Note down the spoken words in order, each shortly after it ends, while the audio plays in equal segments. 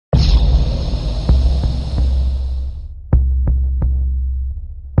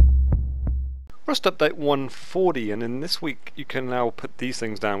Rust update 140, and in this week you can now put these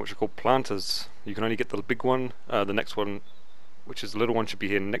things down, which are called planters. You can only get the big one. The next one, which is the little one, should be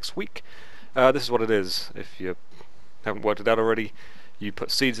here next week. This is what it is. If you haven't worked it out already, you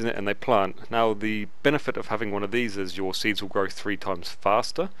put seeds in it and they plant. Now the benefit of having one of these is your seeds will grow 3 times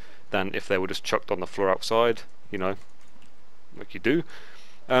faster than if they were just chucked on the floor outside, you know, like you do.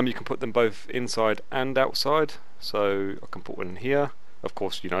 You can put them both inside and outside, so I can put one in here. Of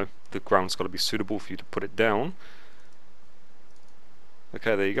course, you know, the ground's got to be suitable for you to put it down.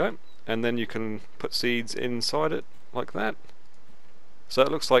 Okay, there you go. And then you can put seeds inside it like that. So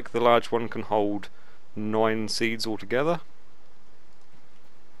it looks like the large one can hold 9 seeds altogether.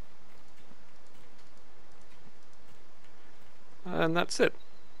 And that's it.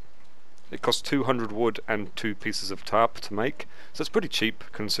 It costs 200 wood and 2 pieces of tarp to make, so it's pretty cheap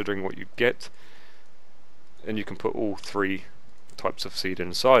considering what you get. And you can put all 3 types of seed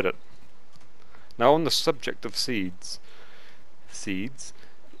inside it. Now, on the subject of seeds,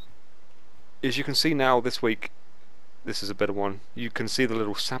 as you can see now this week, this is a better one, you can see the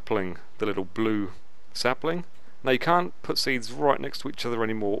little sapling, the little blue sapling. Now you can't put seeds right next to each other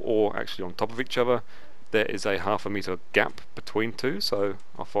anymore, or actually on top of each other. There is a ½ meter gap between 2, so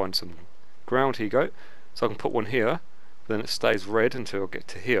I'll find some ground. Here you go. So I can put one here, then it stays red until I get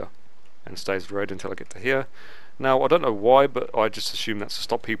to here, and stays red until I get to here. Now I don't know why, but I just assume that's to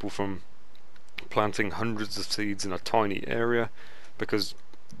stop people from planting hundreds of seeds in a tiny area, because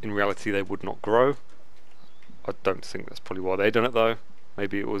in reality they would not grow. I don't think that's probably why they done it though.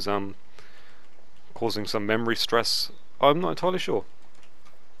 Maybe it was causing some memory stress. I'm not entirely sure.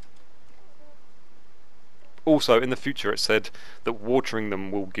 Also, in the future it said that watering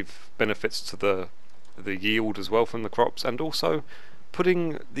them will give benefits to the yield as well from the crops, and also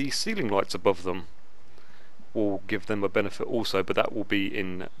putting the ceiling lights above them will give them a benefit also, but that will be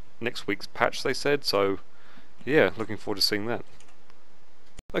in next week's patch, they said. So yeah, looking forward to seeing that.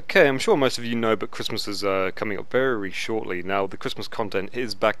 Okay, I'm sure most of you know, but Christmas is coming up very shortly. Now the Christmas content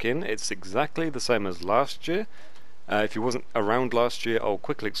is back in. It's exactly the same as last year. If you wasn't around last year, I'll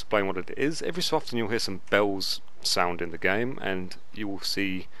quickly explain what it is. Every so often you'll hear some bells sound in the game, and you will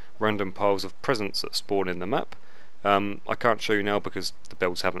see random piles of presents that spawn in the map. I can't show you now because the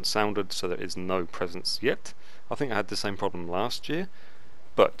bells haven't sounded, so there is no presents yet. I think I had the same problem last year,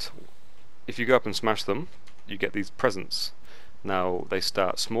 but if you go up and smash them, you get these presents. Now they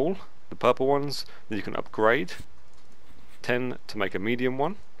start small, the purple ones, then you can upgrade 10 to make a medium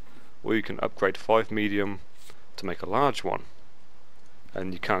one, or you can upgrade 5 medium to make a large one,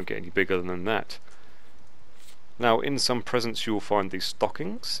 and you can't get any bigger than that. Now in some presents you will find these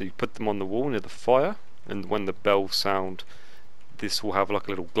stockings, so you put them on the wall near the fire, and when the bells sound, this will have like a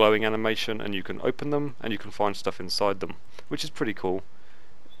little glowing animation, and you can open them and you can find stuff inside them, which is pretty cool.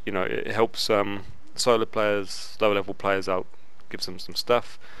 You know, it helps solo players, lower level players out, gives them some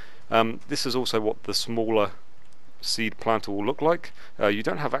stuff. This is also what the smaller seed planter will look like. You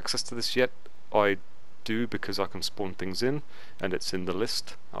don't have access to this yet. I do, because I can spawn things in, and it's in the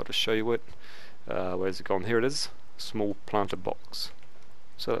list. I'll just show you it. Where's it gone? Here it is. Small planter box.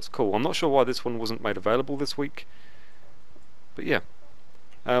 So that's cool. I'm not sure why this one wasn't made available this week, but yeah.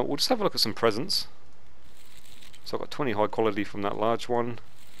 We'll just have a look at some presents. So I've got 20 high quality from that large one.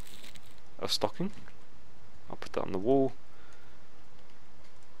 A stocking. I'll put that on the wall.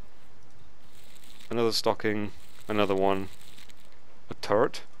 Another stocking. Another one. A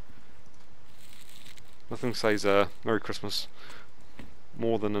turret. Nothing says Merry Christmas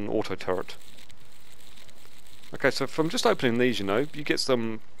more than an auto turret. Okay, so from just opening these, you know, you get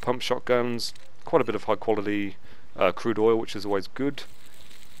some pump shotguns, quite a bit of high quality crude oil, which is always good.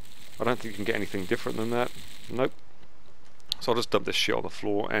 I don't think you can get anything different than that. Nope. So I'll just dump this shit on the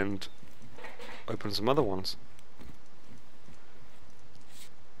floor and open some other ones.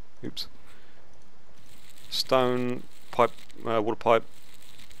 Oops. Stone pipe, water pipe.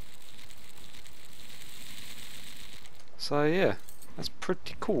 So yeah, that's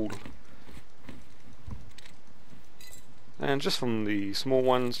pretty cool. And just from the small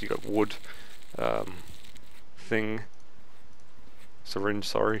ones, you got wood, thing, syringe,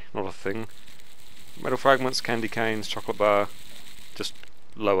 sorry, not a thing, metal fragments, candy canes, chocolate bar, just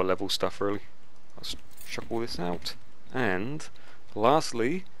lower level stuff really. Let's chuck all this out. And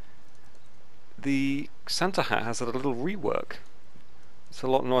lastly, the Santa hat has a little rework. It's a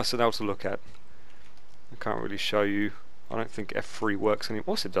lot nicer now to look at. I can't really show you. I don't think F3 works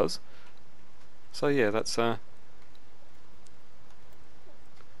anymore. Yes, it does. So yeah, that's the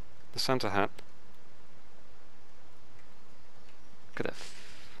Santa hat. Look at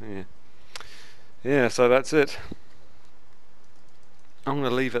that. Yeah, so that's it. I'm going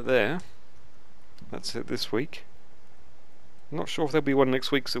to leave it there. that's it this week. I'm not sure if there'll be one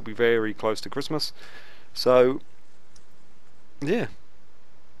next week, because it'll be very close to Christmas. So, yeah.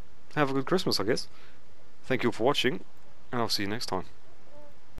 Have a good Christmas, I guess. Thank you all for watching, and I'll see you next time.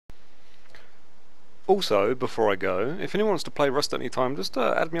 Also, before I go, if anyone wants to play Rust at any time, just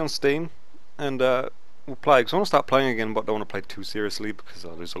add me on Steam, and we'll play. Because I want to start playing again, but I don't want to play too seriously, because I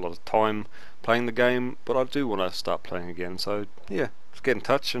lose a lot of time playing the game, but I do want to start playing again. So, yeah, just get in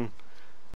touch, and